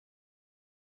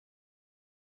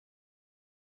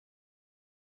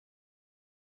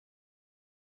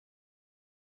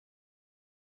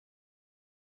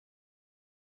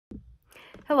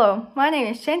Hello, my name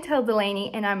is Chantelle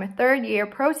Delaney and I'm a third-year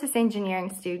process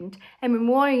engineering student at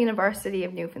Memorial University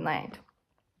of Newfoundland.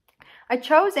 I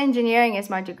chose engineering as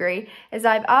my degree as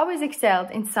I've always excelled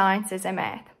in sciences and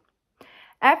math.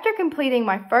 After completing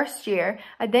my first year,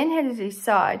 I then had to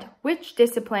decide which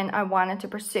discipline I wanted to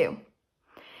pursue.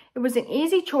 It was an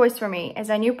easy choice for me as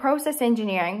I knew process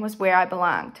engineering was where I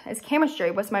belonged, as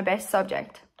chemistry was my best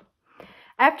subject.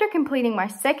 After completing my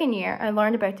second year, I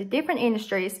learned about the different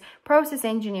industries process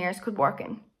engineers could work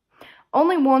in.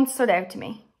 Only one stood out to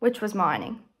me, which was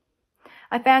mining.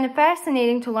 I found it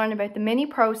fascinating to learn about the many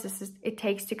processes it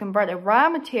takes to convert a raw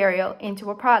material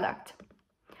into a product.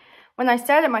 When I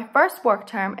started my first work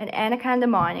term at Anaconda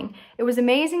Mining, it was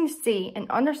amazing to see and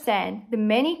understand the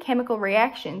many chemical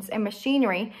reactions and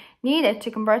machinery needed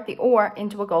to convert the ore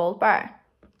into a gold bar.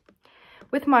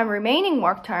 With my remaining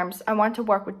work terms, I want to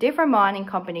work with different mining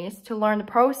companies to learn the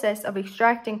process of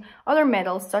extracting other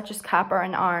metals such as copper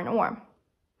and iron ore.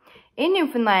 In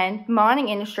Newfoundland, the mining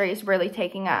industry is really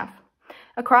taking off.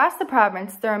 Across the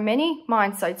province, there are many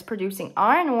mine sites producing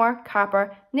iron ore,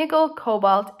 copper, nickel,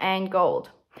 cobalt, and gold.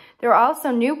 There are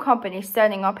also new companies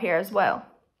starting up here as well.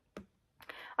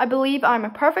 I believe I'm a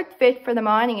perfect fit for the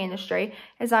mining industry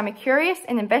as I'm a curious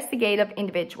and investigative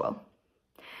individual.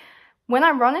 When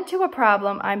I run into a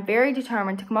problem, I'm very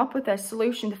determined to come up with a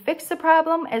solution to fix the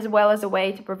problem as well as a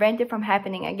way to prevent it from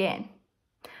happening again.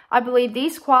 I believe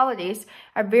these qualities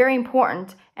are very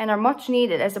important and are much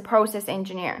needed as a process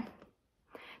engineer.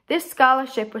 This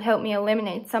scholarship would help me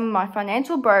eliminate some of my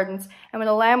financial burdens and would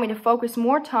allow me to focus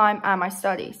more time on my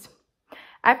studies.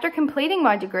 After completing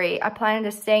my degree, I plan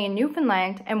to stay in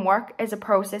Newfoundland and work as a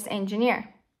process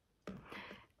engineer.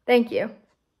 Thank you.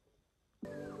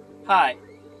 Hi,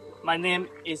 my name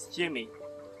is Jimmy.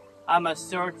 I'm a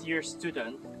third-year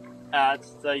student at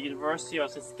the University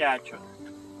of Saskatchewan.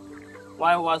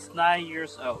 When I was 9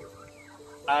 years old,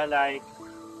 I liked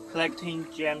collecting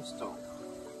gemstones.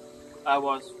 I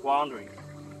was wondering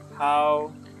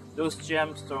how those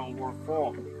gemstones were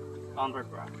formed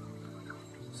underground.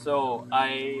 So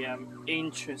I am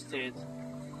interested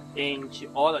in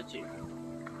geology.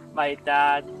 My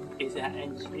dad is an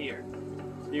engineer.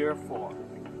 Therefore,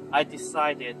 I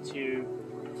decided to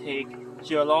take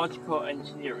geological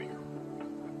engineering.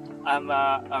 I'm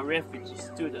a refugee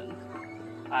student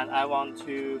and I want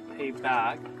to pay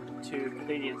back to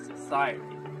Canadian society.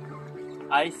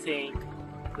 I think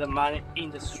the mining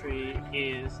industry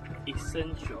is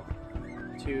essential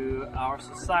to our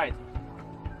society.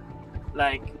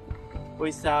 Like,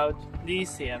 without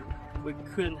lithium, we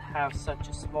couldn't have such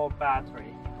a small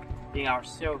battery in our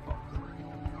cell phones.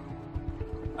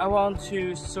 I want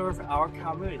to serve our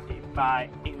community by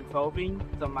involving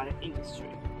the mining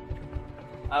industry.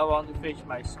 I want to finish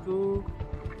my school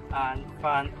and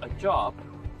find a job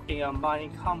in a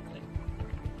mining company.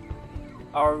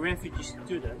 Our refugee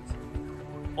students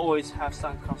always have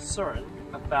some concern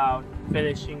about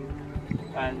finishing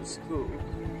school,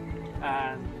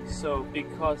 and so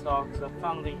because of the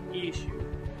funding issue,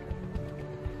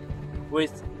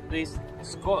 with this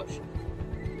scholarship,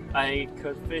 I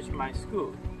could finish my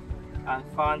school and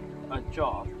find a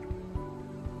job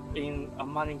in a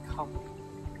mining company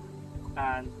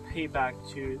and pay back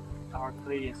to our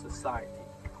Canadian society.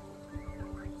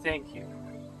 Thank you.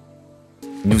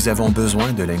 Nous avons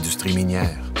besoin de l'industrie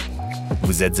minière.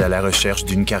 Vous êtes à la recherche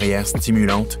d'une carrière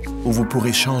stimulante où vous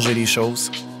pourrez changer les choses?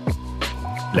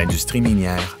 L'industrie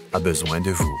minière a besoin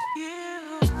de vous.